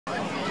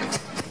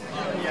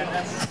Who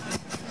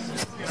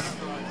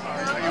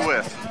are you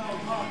with?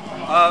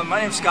 My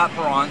name's Scott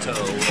Parenteau,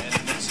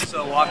 and this is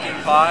a walking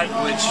pod,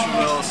 which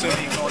will soon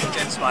be called a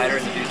 10 Spider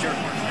in the future.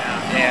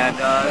 And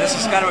this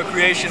is kind of a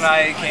creation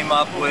I came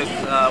up with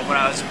when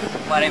I was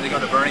planning to go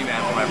to Burning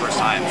Man for my first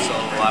time. So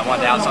I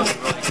wanted to have something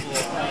really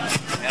cool.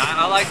 And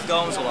I like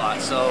domes a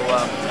lot, so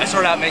I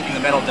started out making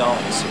the metal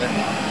domes. And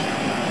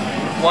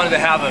wanted to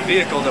have a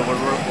vehicle that would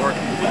work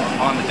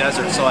on the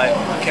desert, so I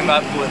came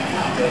up with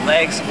the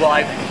legs. Well,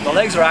 the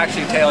legs are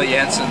actually Theo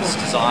Jansen's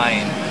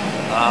design.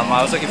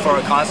 I was looking for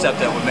a concept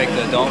that would make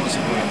the domes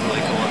really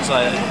cool, and so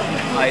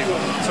I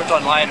searched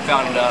online and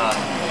found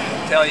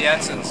Theo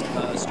Jansen's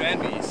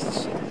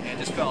Strandbeest, and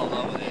just fell in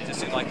love with it. It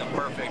just seemed like the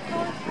perfect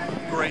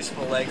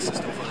graceful leg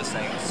system for this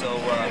thing. So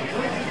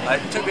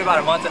it took me about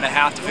a month and a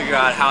half to figure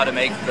out how to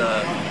make the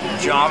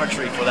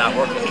geometry for that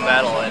work with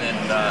metal, and then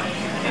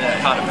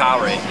how to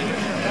power it.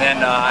 And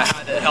then I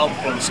had help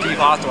from Steve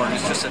Hawthorne,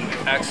 who's just an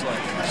excellent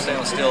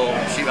stainless steel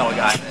sheet metal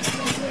guy.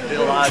 Did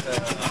a lot of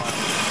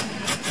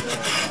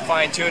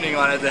fine-tuning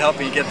on it to help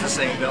me get this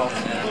thing built.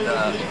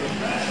 And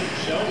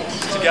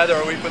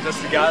together, we put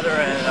this together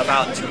in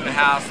about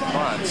 2.5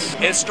 months.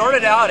 It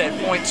started out at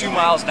 0.2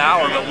 miles an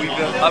hour, but we've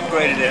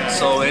upgraded it,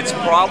 so it's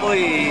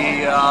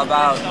probably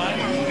about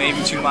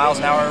maybe 2 miles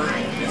an hour.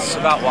 It's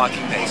about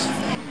walking pace.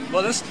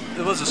 Well,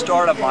 it was the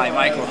start of my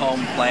micro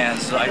home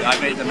plans. I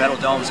made the metal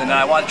domes, and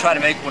I wanted to try to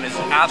make one as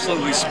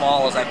absolutely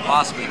small as I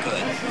possibly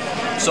could.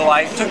 So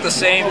I took the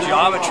same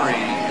geometry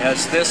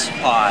as this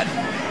pod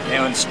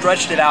and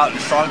stretched it out and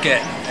shrunk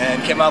it,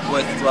 and came up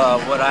with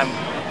what I'm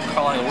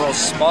calling the world's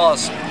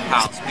smallest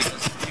house,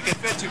 because you can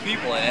fit 2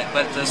 people in it,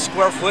 but the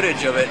square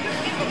footage of it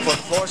for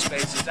floor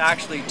space is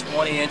actually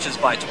 20 inches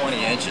by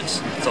 20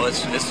 inches. So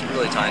it's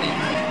really tiny.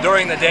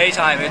 During the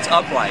daytime, it's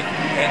upright,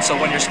 and so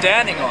when you're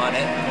standing on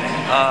it,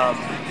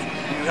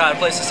 you have a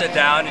place to sit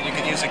down, and you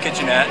can use a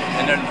kitchenette,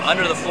 and then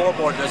under the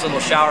floorboard there's little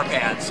shower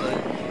pans. So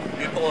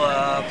you pull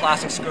a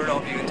plastic skirt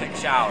over, you can take a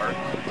shower.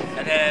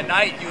 And then at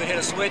night you would hit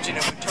a switch and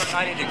it would turn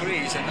 90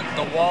 degrees, and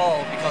the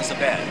wall becomes the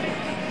bed.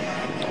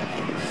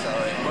 So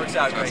it works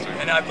out great.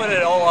 And I put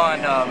it all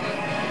on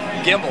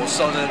gimbals,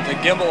 so that the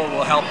gimbal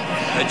will help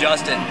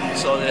adjust it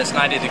so that it's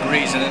 90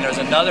 degrees. And then there's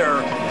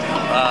another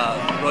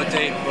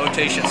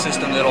rotation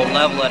system that'll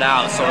level it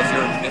out. So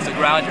if the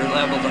ground you're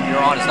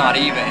on is not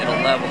even,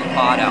 it'll level the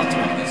pod out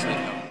through this.